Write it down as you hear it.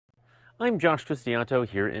I'm Josh Cristianto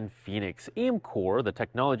here in Phoenix. Amkor, the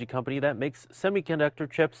technology company that makes semiconductor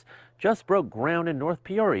chips, just broke ground in North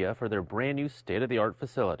Peoria for their brand new state-of-the-art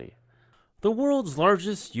facility. The world's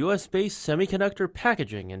largest U.S.-based semiconductor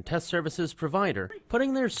packaging and test services provider,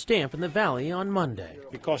 putting their stamp in the valley on Monday.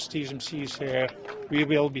 Because TSMC is here, we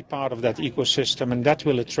will be part of that ecosystem, and that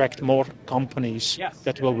will attract more companies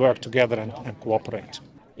that will work together and cooperate.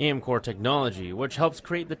 Amkor technology, which helps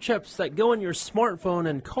create the chips that go in your smartphone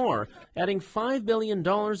and car, adding $5 billion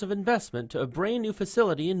of investment to a brand new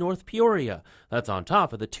facility in North Peoria. That's on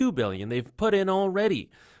top of the $2 billion they've put in already.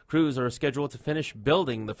 Crews are scheduled to finish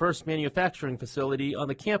building the first manufacturing facility on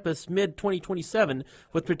the campus mid-2027,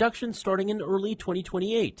 with production starting in early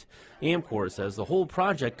 2028. Amkor says the whole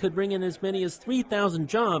project could bring in as many as 3,000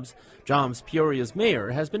 jobs Peoria's mayor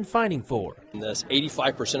has been fighting for.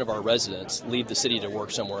 85% of our residents leave the city to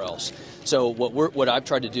work somewhere else. So what I've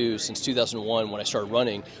tried to do since 2001 when I started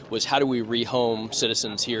running was how do we rehome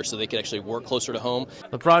citizens here so they could actually work closer to home.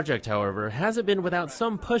 The project, however, hasn't been without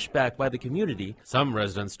some pushback by the community. Some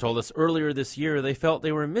residents told us earlier this year they felt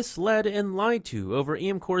they were misled and lied to over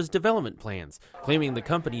Amkor's development plans, claiming the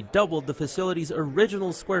company doubled the facility's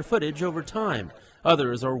original square footage over time.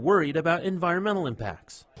 Others are worried about environmental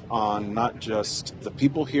impacts. On not just the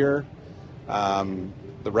people here,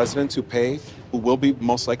 the residents who will be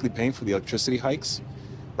most likely paying for the electricity hikes,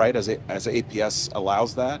 right, as APS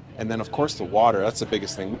allows that. And then, of course, the water, that's the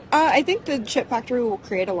biggest thing. I think the chip factory will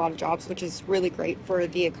create a lot of jobs, which is really great for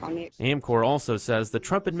the economy. Amkor also says the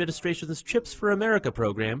Trump administration's Chips for America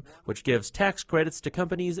program, which gives tax credits to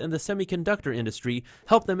companies in the semiconductor industry,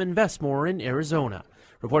 help them invest more in Arizona.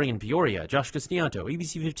 Reporting in Peoria, Josh Cristianto,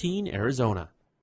 ABC 15, Arizona.